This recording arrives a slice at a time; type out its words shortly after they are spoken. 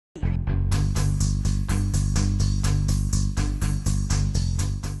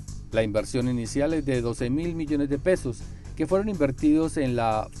La inversión inicial es de 12.000 millones de pesos, que fueron invertidos en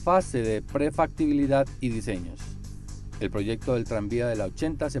la fase de prefactibilidad y diseños. El proyecto del Tranvía de la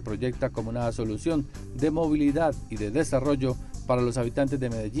 80 se proyecta como una solución de movilidad y de desarrollo para los habitantes de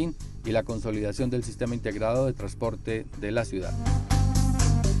Medellín y la consolidación del sistema integrado de transporte de la ciudad.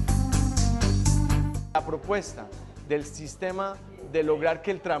 La propuesta del sistema de lograr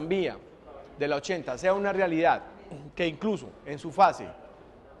que el Tranvía de la 80 sea una realidad, que incluso en su fase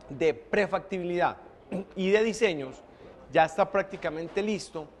de prefactibilidad y de diseños ya está prácticamente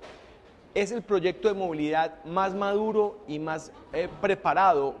listo, es el proyecto de movilidad más maduro y más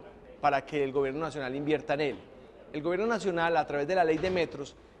preparado para que el gobierno nacional invierta en él. El gobierno nacional, a través de la ley de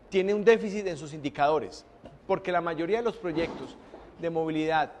metros, tiene un déficit en sus indicadores, porque la mayoría de los proyectos de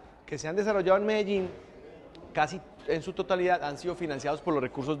movilidad que se han desarrollado en Medellín, casi en su totalidad han sido financiados por los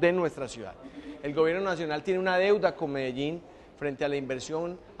recursos de nuestra ciudad. El gobierno nacional tiene una deuda con Medellín frente a la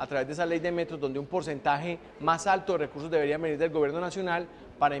inversión a través de esa ley de metros, donde un porcentaje más alto de recursos debería venir del gobierno nacional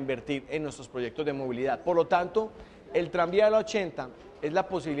para invertir en nuestros proyectos de movilidad. Por lo tanto, el Tranvía de la 80 es la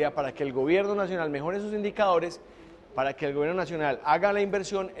posibilidad para que el gobierno nacional mejore sus indicadores, para que el gobierno nacional haga la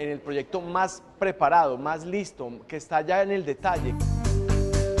inversión en el proyecto más preparado, más listo, que está ya en el detalle.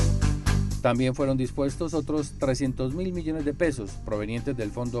 También fueron dispuestos otros 300.000 millones de pesos provenientes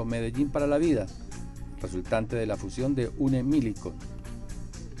del Fondo Medellín para la Vida, resultante de la fusión de UNE-Milicon.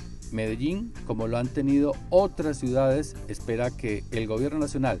 Medellín, como lo han tenido otras ciudades, espera que el gobierno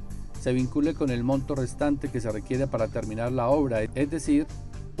nacional se vincule con el monto restante que se requiere para terminar la obra, es decir,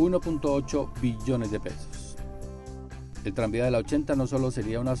 1.8 billones de pesos. El Tranvía de la 80 no solo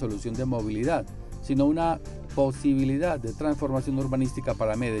sería una solución de movilidad, sino una posibilidad de transformación urbanística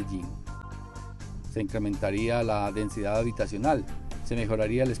para Medellín. Se incrementaría la densidad habitacional, se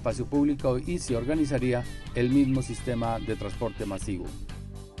mejoraría el espacio público y se organizaría el mismo sistema de transporte masivo.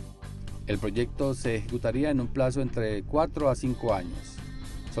 El proyecto se ejecutaría en un plazo entre 4 a 5 años.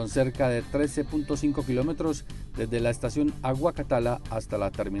 Son cerca de 13.5 kilómetros desde la estación Agua Catala hasta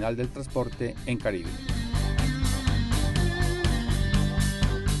la terminal del transporte en Caribe.